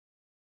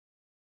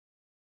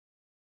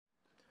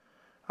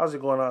How's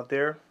it going out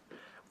there?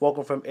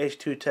 Welcome from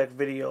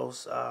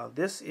H2TechVideos.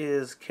 This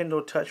is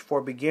Kindle Touch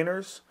for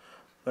beginners.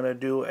 I'm going to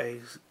do a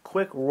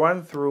quick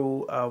run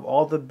through of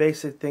all the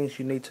basic things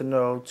you need to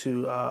know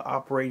to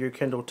operate your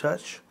Kindle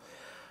Touch.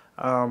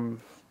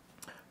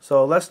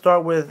 So let's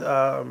start with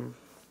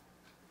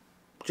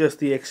just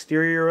the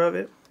exterior of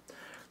it.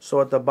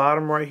 So at the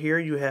bottom right here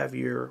you have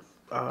your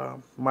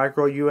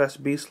micro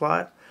USB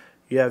slot.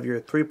 You have your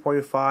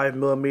 3.5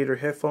 millimeter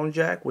headphone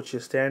jack, which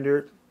is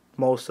standard.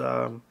 Most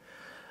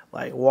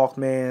like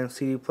Walkman,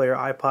 CD player,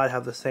 iPod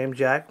have the same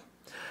jack.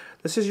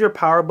 This is your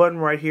power button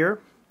right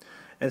here.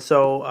 And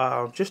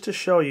so just to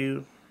show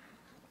you,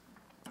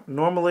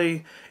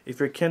 normally if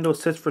your Kindle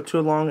sits for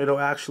too long, it'll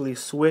actually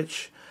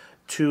switch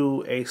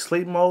to a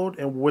sleep mode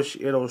in which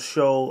it'll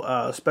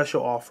show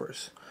special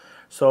offers.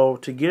 So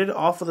to get it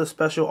off of the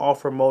special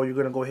offer mode, you're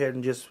going to go ahead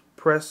and just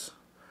press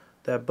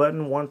that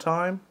button one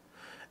time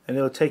and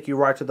it'll take you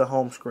right to the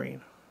home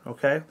screen.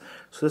 Okay,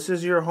 so this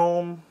is your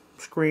home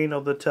screen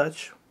of the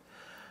Touch.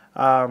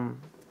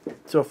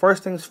 So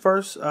first things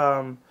first,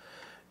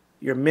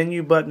 your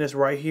menu button is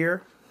right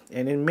here,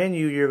 and in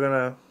menu you're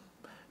gonna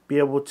be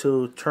able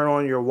to turn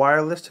on your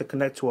wireless to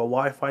connect to a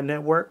Wi-Fi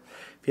network.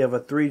 If you have a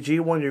 3G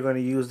one, you're going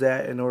to use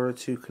that in order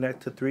to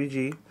connect to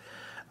 3G.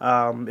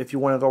 If you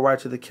want to go right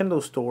to the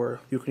Kindle store,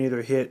 you can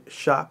either hit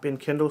shop in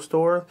Kindle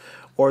store,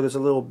 or there's a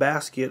little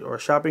basket or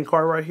shopping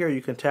cart right here.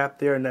 You can tap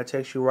there and that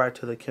takes you right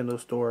to the Kindle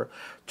store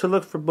to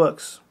look for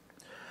books.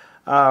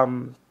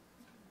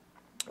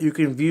 You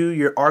can view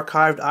your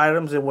archived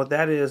items, and what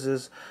that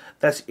is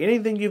that's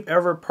anything you've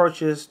ever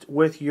purchased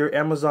with your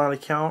Amazon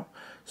account.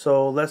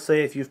 So let's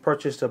say if you've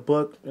purchased a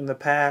book in the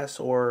past,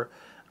 or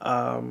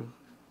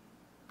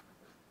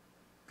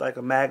like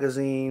a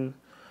magazine.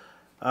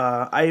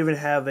 I even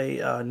have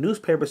a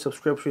newspaper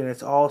subscription.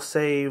 It's all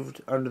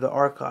saved under the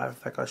archive. In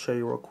fact, I'll show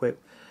you real quick.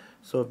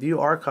 So view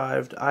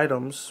archived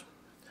items,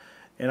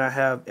 and I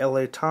have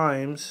LA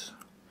Times,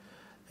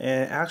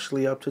 and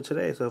actually up to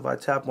today. So if I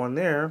tap on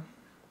there,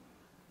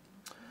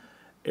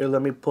 it'll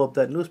let me pull up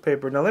that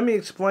newspaper. Now let me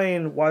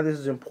explain why this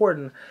is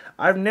important.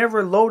 I've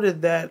never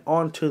loaded that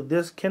onto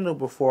this Kindle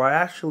before. I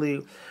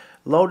actually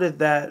loaded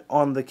that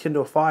on the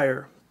Kindle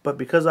Fire, but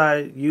because I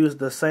use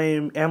the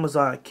same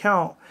Amazon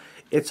account,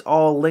 it's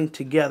all linked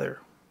together.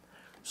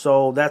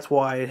 So that's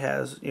why it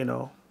has, it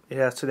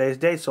has today's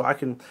date. So I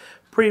can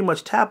pretty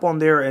much tap on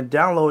there and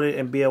download it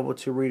and be able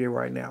to read it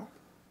right now.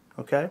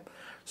 Okay,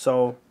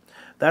 so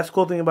that's the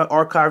cool thing about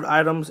archived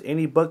items.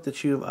 Any book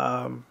that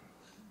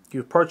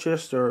you've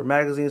purchased, or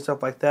magazines,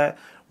 stuff like that,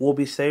 will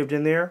be saved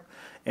in there.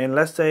 And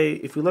let's say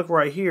if you look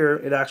right here,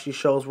 it actually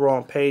shows we're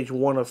on page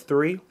 1 of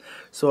 3.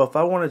 So if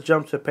I want to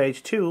jump to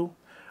page 2,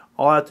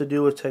 all I have to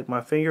do is take my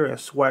finger and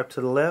swipe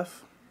to the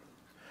left,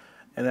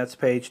 and that's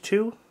page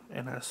 2,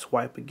 and I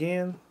swipe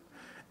again,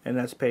 and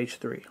that's page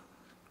 3.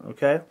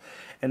 Okay,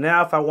 and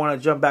now if I want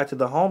to jump back to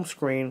the home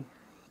screen,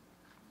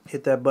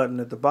 hit that button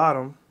at the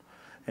bottom,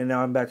 and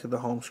now I'm back to the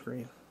home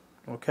screen.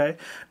 Okay,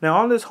 now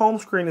on this home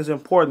screen is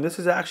important. This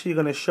is actually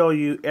going to show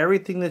you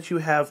everything that you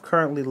have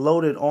currently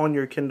loaded on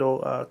your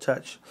Kindle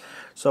Touch.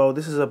 So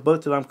this is a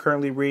book that I'm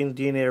currently reading,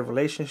 DNA of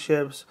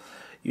Relationships.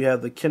 You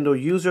have the Kindle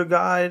User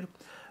Guide.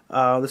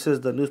 This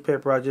is the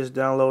newspaper I just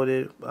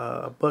downloaded.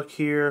 A book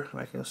here.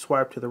 I can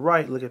swipe to the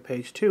right, look at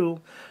page 2.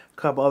 A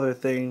couple other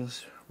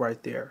things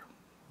right there.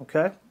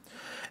 Okay.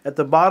 At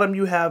the bottom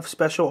you have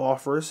special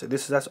offers.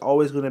 That's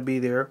always going to be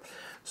there.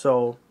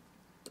 So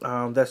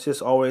that's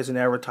just always an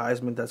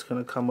advertisement that's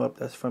going to come up.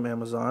 That's from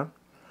Amazon.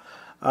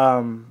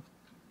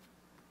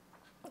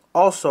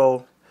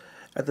 Also,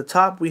 at the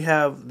top we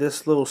have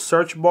this little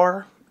search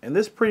bar, and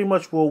this pretty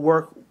much will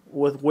work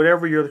with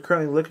whatever you're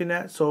currently looking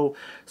at. So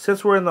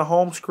since we're in the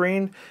home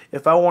screen,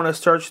 if I want to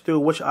search through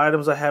which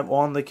items I have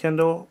on the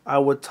Kindle, I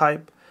would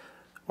type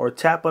or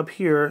tap up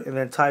here and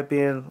then type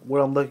in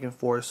what I'm looking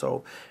for.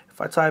 So if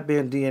I type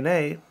in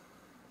DNA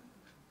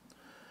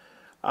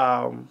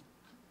and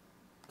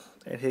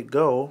hit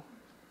go,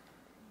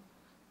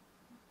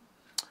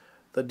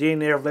 the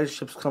DNA of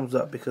Relationships comes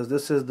up because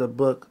this is the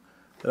book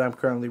that I'm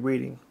currently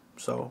reading.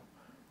 So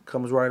it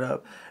comes right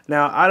up.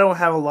 Now I don't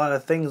have a lot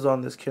of things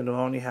on this Kindle. I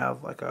only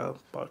have like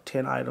about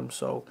 10 items.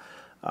 So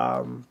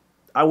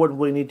I wouldn't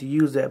really need to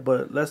use that.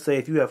 But let's say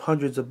if you have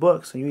hundreds of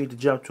books and you need to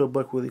jump to a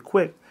book really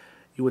quick,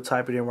 you would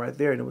type it in right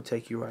there and it would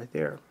take you right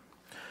there.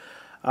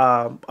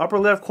 Upper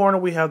left corner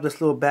we have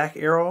this little back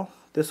arrow.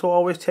 This will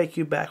always take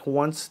you back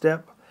one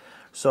step.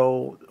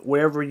 So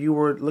wherever you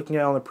were looking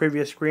at on the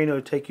previous screen,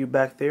 it'll take you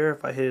back there.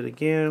 If I hit it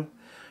again,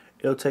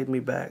 it'll take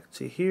me back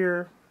to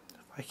here.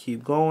 If I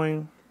keep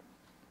going,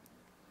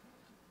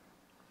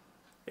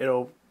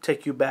 it'll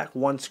take you back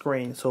one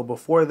screen. So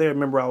before there,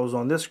 remember I was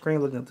on this screen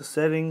looking at the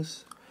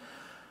settings.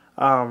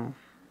 So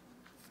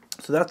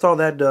that's all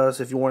that does.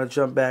 If you want to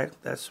jump back,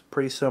 that's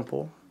pretty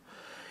simple.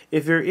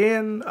 If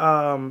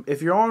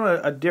you're on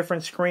a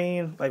different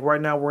screen, like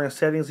right now we're in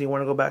settings and you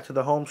want to go back to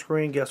the home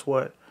screen, guess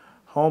what?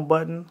 Home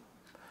button.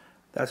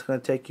 That's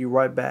going to take you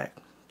right back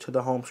to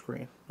the home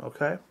screen.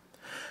 Okay.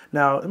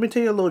 Now let me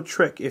tell you a little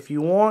trick. If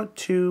you want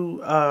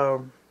to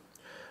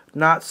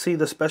not see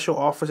the special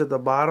offers at the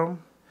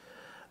bottom,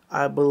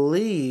 I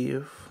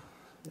believe,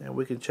 and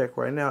we can check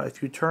right now,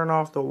 if you turn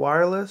off the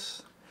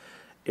wireless,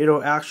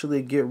 it'll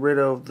actually get rid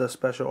of the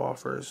special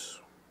offers.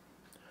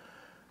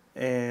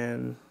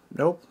 And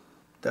nope,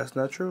 that's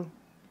not true.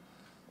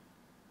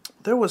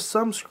 There was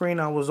some screen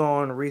I was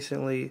on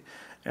recently,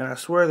 and I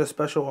swear the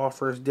special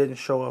offers didn't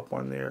show up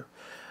on there.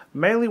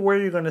 Mainly where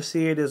you're going to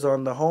see it is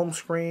on the home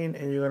screen,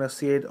 and you're going to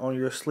see it on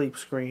your sleep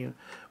screen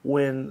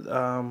when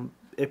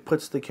it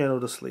puts the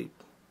Kindle to sleep.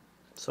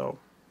 So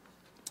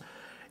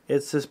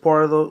it's just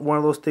part of one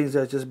of those things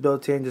that's just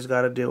built in. Just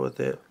got to deal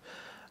with it.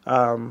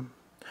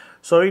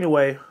 So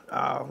anyway,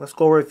 let's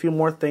go over a few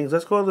more things.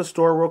 Let's go to the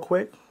store real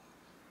quick.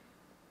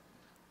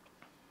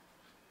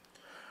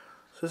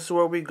 So this is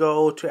where we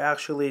go to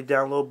actually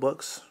download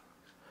books.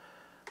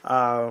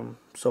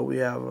 So we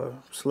have a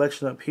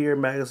selection up here: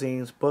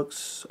 magazines,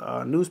 books,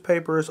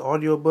 newspapers,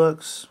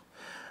 audiobooks.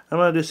 I'm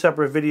going to do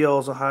separate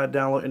videos on how to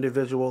download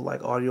individual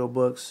like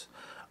audiobooks,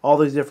 all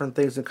these different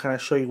things, and kind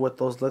of show you what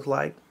those look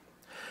like.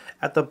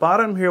 At the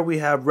bottom here we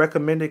have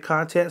recommended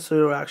content, so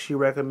it'll actually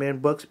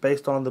recommend books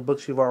based on the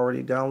books you've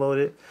already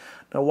downloaded.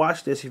 Now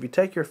watch this. If you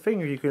take your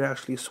finger, you can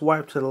actually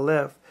swipe to the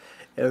left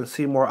and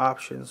see more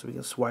options. We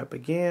can swipe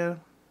again.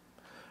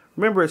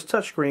 Remember, it's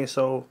touchscreen,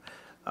 so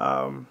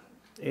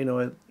you know,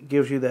 it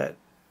gives you that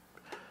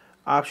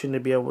option to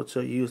be able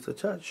to use the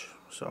touch.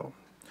 So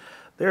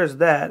there's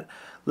that.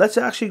 Let's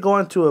actually go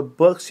into a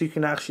book so you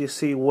can actually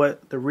see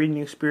what the reading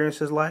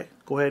experience is like.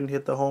 Go ahead and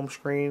hit the home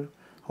screen,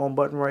 home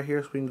button right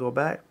here so we can go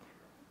back.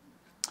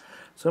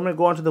 So I'm going to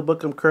go into the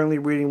book I'm currently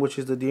reading, which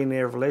is The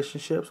DNA of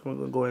Relationships. I'm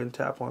going to go ahead and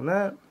tap on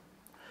that.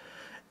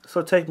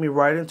 So take me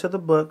right into the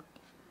book.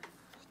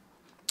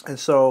 And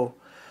so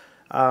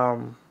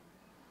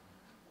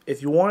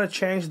if you want to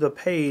change the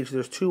page,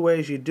 there's two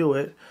ways you do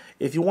it.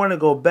 If you want to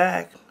go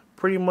back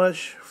pretty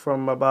much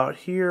from about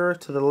here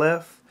to the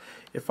left,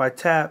 if I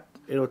tap,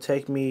 it'll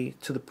take me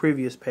to the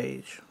previous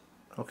page.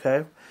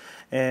 Okay?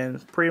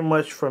 And pretty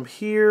much from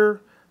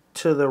here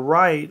to the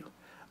right,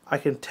 I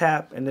can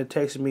tap and it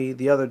takes me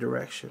the other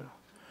direction.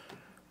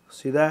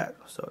 See that?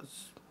 So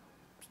it's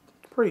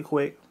pretty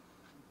quick.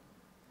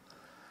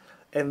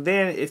 And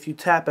then if you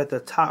tap at the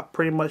top,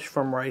 pretty much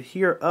from right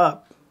here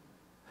up,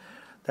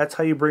 that's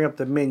how you bring up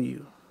the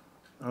menu.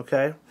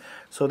 Okay?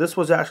 So this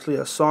was actually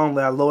a song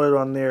that I loaded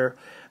on there.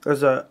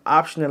 There's an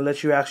option that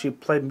lets you actually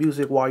play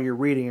music while you're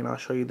reading, and I'll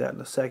show you that in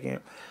a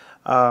second.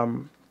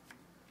 But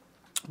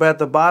at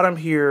the bottom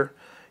here,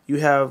 you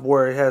have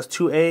where it has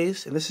two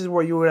A's, and this is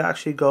where you would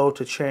actually go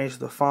to change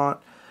the font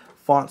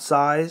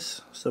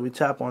size. So we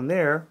tap on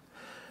there.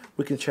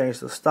 We can change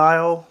the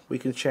style. We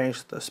can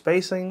change the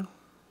spacing.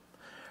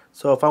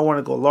 So if I want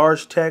to go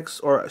large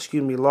text, or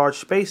excuse me, large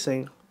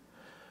spacing,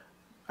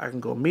 I can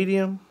go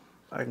medium.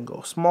 I can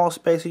go small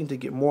spacing to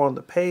get more on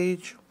the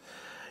page.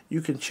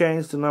 You can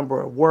change the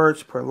number of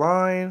words per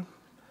line.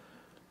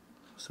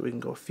 So we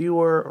can go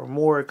fewer or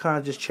more. It kind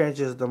of just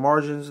changes the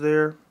margins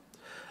there.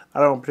 I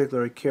don't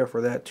particularly care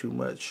for that too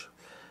much.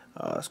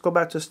 Let's go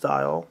back to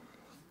style.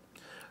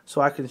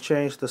 So I can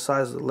change the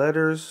size of the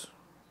letters.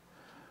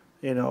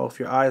 You know, if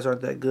your eyes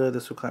aren't that good,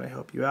 this will kind of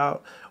help you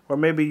out. Or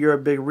maybe you're a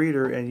big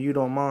reader and you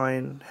don't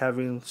mind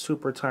having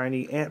super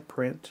tiny ant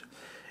print.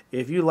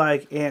 If you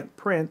like ant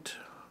print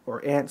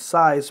or ant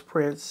size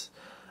prints,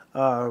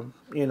 you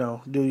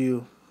know, do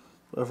you?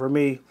 But for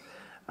me,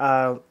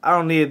 I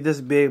don't need it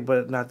this big,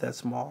 but not that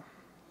small.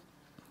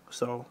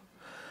 So,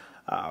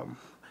 and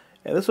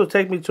this will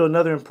take me to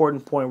another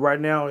important point. Right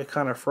now, it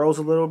kind of froze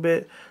a little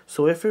bit.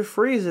 So if it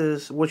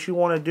freezes, what you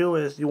want to do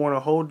is you want to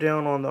hold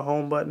down on the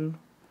home button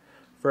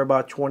for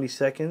about 20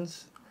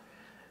 seconds.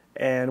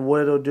 And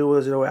what it'll do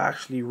is it'll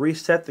actually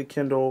reset the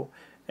Kindle,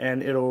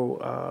 and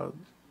it'll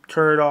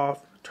turn it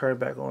off, turn it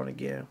back on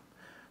again.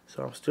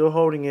 So I'm still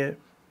holding it.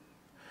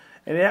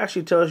 And it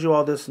actually tells you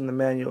all this in the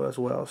manual as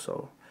well,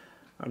 so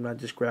I'm not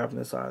just grabbing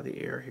this out of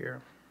the air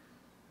here.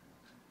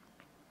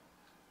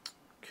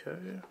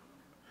 Okay.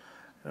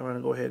 I'm going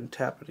to go ahead and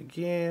tap it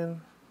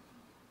again.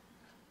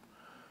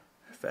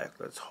 In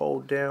fact, let's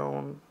hold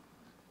down.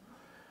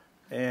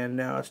 And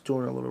now it's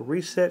doing a little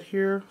reset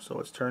here, so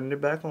it's turning it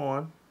back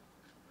on.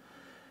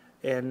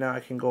 And now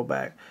I can go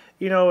back.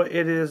 You know,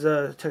 it is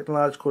a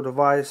technological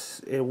device.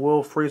 It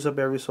will freeze up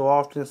every so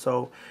often,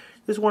 so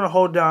just want to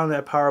hold down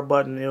that power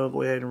button and it'll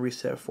go ahead and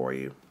reset for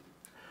you.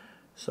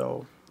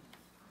 So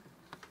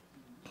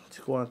it's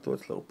going through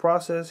its little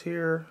process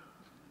here.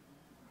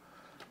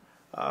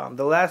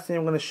 The last thing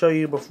I'm going to show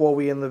you before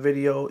we end the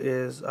video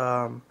is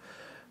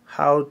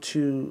how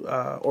to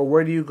or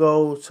where do you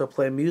go to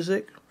play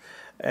music.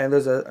 And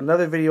there's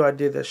another video I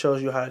did that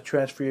shows you how to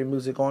transfer your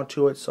music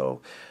onto it.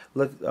 So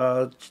look,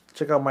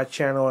 check out my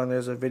channel, and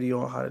there's a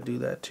video on how to do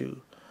that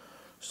too.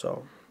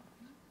 So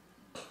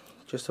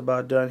just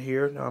about done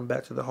here. Now I'm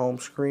back to the home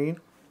screen.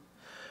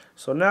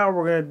 So now what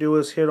we're going to do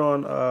is hit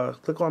on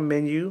click on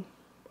menu,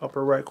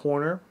 upper right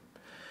corner,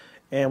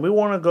 and we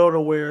want to go to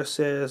where it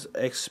says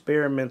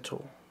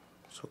experimental.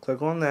 So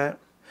click on that.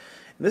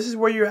 This is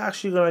where you're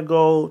actually going to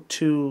go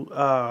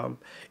to,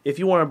 if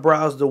you want to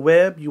browse the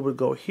web, you would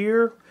go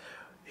here.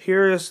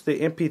 Here is the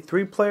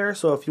MP3 player,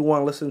 so if you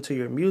want to listen to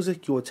your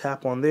music, you would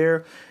tap on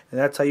there, and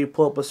that's how you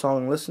pull up a song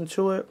and listen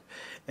to it.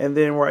 And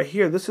then right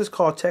here, this is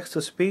called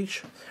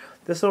text-to-speech.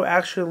 This will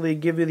actually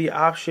give you the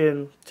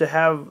option to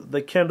have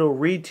the Kindle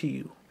read to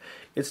you.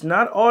 It's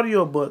not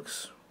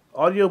audiobooks.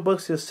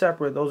 Audiobooks is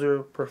separate. Those are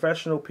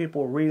professional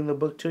people reading the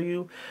book to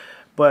you.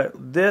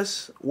 But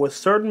this, with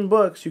certain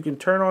books, you can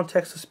turn on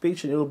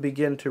text-to-speech and it will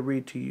begin to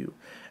read to you.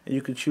 And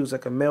you can choose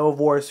like a male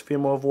voice,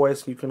 female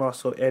voice. And you can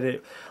also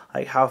edit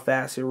like how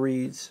fast it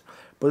reads.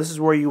 But this is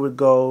where you would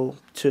go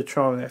to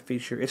turn on that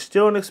feature. It's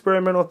still an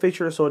experimental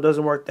feature, so it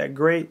doesn't work that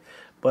great.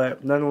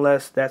 But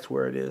nonetheless, that's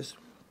where it is.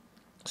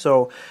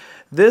 So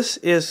this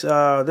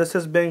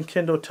has been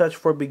Kindle Touch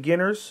for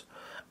beginners.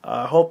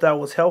 I hope that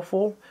was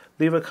helpful.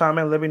 Leave a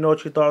comment. Let me know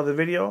what you thought of the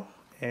video.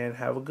 And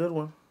have a good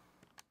one.